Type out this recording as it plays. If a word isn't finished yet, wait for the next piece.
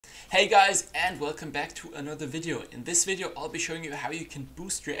Hey guys, and welcome back to another video. In this video I'll be showing you how you can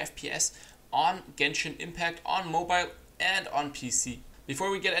boost your FPS on Genshin Impact on mobile and on PC. Before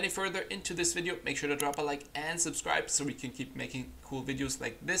we get any further into this video, make sure to drop a like and subscribe so we can keep making cool videos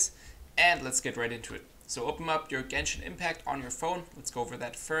like this, and let's get right into it. So open up your Genshin Impact on your phone, let's go over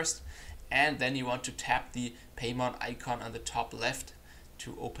that first, and then you want to tap the Paimon icon on the top left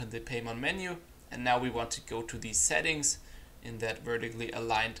to open the Paimon menu, and now we want to go to the settings in that vertically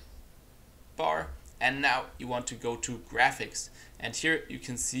aligned bar, and now you want to go to graphics, and here you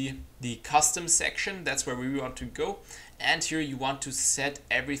can see the custom section. That's where we want to go, and here you want to set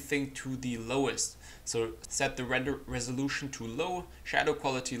everything to the lowest. So set the render resolution to low, shadow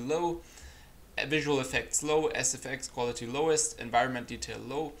quality low, visual effects low, SFX quality lowest, environment detail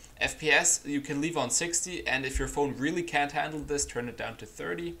low, FPS you can leave on 60, and if your phone really can't handle this, turn it down to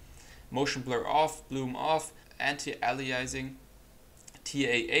 30, motion blur off, bloom off, anti-aliasing,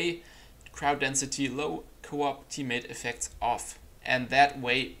 TAA, crowd density low, co-op teammate effects off. And that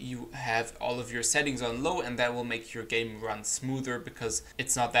way you have all of your settings on low, and that will make your game run smoother because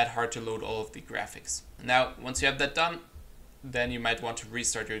it's not that hard to load all of the graphics. Now once you have that done, then you might want to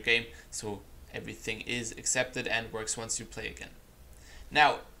restart your game so everything is accepted and works once you play again.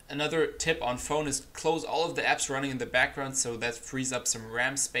 Now another tip on phone is close all of the apps running in the background, so that frees up some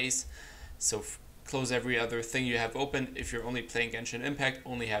RAM space. So close every other thing you have open. If you're only playing Genshin Impact,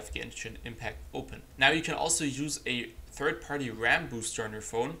 only have Genshin Impact open. Now you can also use a third-party RAM booster on your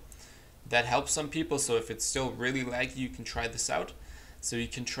phone. That helps some people, so if it's still really laggy, you can try this out. So you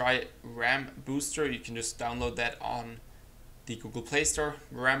can try RAM booster. You can just download that on the Google Play Store,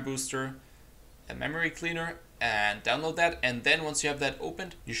 RAM booster, a memory cleaner, and download that. And then once you have that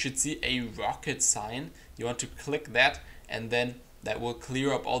opened, you should see a rocket sign. You want to click that, and then that will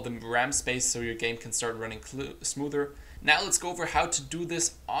clear up all the RAM space so your game can start running smoother. Now let's go over how to do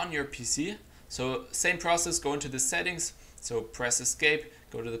this on your PC. So same process, go into the settings. So press escape,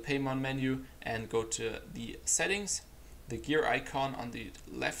 go to the Paimon menu and go to the settings, the gear icon on the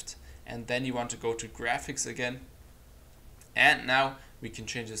left, and then you want to go to graphics again. And now we can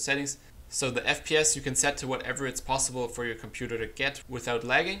change the settings. So the FPS you can set to whatever it's possible for your computer to get without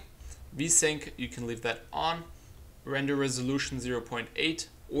lagging. VSync you can leave that on. Render resolution 0.8,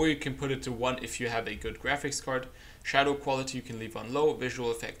 or you can put it to 1 if you have a good graphics card. Shadow quality you can leave on low, visual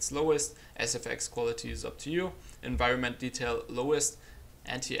effects lowest, SFX quality is up to you, environment detail lowest,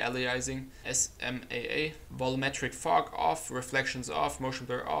 anti-aliasing, SMAA, volumetric fog off, reflections off, motion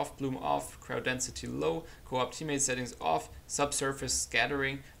blur off, bloom off, crowd density low, co-op teammate settings off, subsurface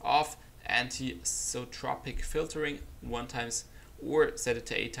scattering off, anti-sotropic filtering 1 times, or set it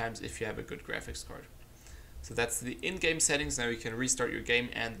to 8 times if you have a good graphics card. So that's the in-game settings. Now you can restart your game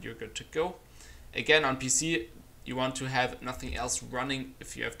and you're good to go. Again, on PC, you want to have nothing else running.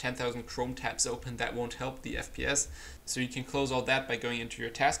 If you have 10,000 Chrome tabs open, that won't help the FPS. So you can close all that by going into your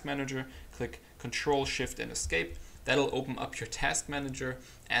task manager, click Control, Shift, and Escape. That'll open up your task manager,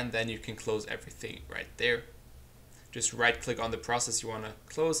 and then you can close everything right there. Just right click on the process you want to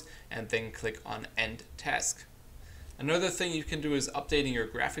close, and then click on End Task. Another thing you can do is updating your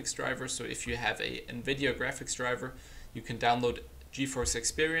graphics driver. So if you have a NVIDIA graphics driver, you can download GeForce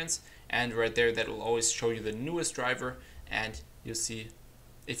Experience, and right there that will always show you the newest driver, and you'll see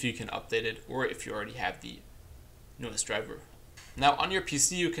if you can update it or if you already have the newest driver. Now on your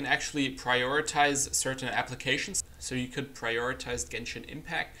PC you can actually prioritize certain applications. So you could prioritize Genshin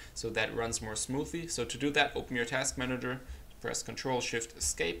Impact so that runs more smoothly. So to do that, open your task manager, press Control, Shift,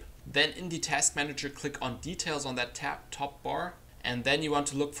 Escape. Then in the task manager, click on details on that top bar, and then you want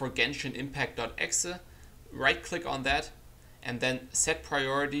to look for Genshin Impact.exe, right click on that, and then set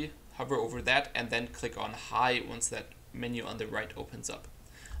priority, hover over that, and then click on high once that menu on the right opens up.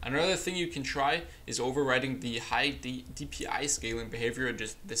 Another thing you can try is overriding the high DPI scaling behavior.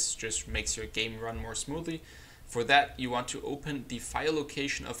 This just makes your game run more smoothly. For that, you want to open the file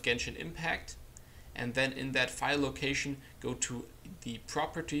location of Genshin Impact, and then in that file location go to the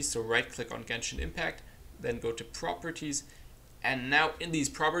properties. So right click on Genshin Impact, then go to properties, and now in these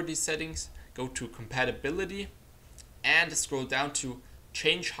property settings go to compatibility and scroll down to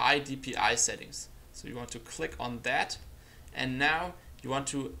change high DPI settings. So you want to click on that, and now you want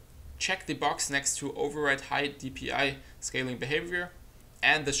to check the box next to override high DPI scaling behavior,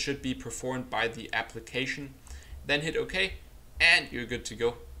 and this should be performed by the application. Then hit OK, and you're good to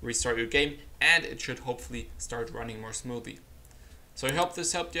go. Restart your game, and it should hopefully start running more smoothly. So I hope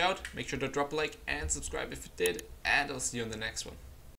this helped you out. Make sure to drop a like and subscribe if it did, and I'll see you in the next one.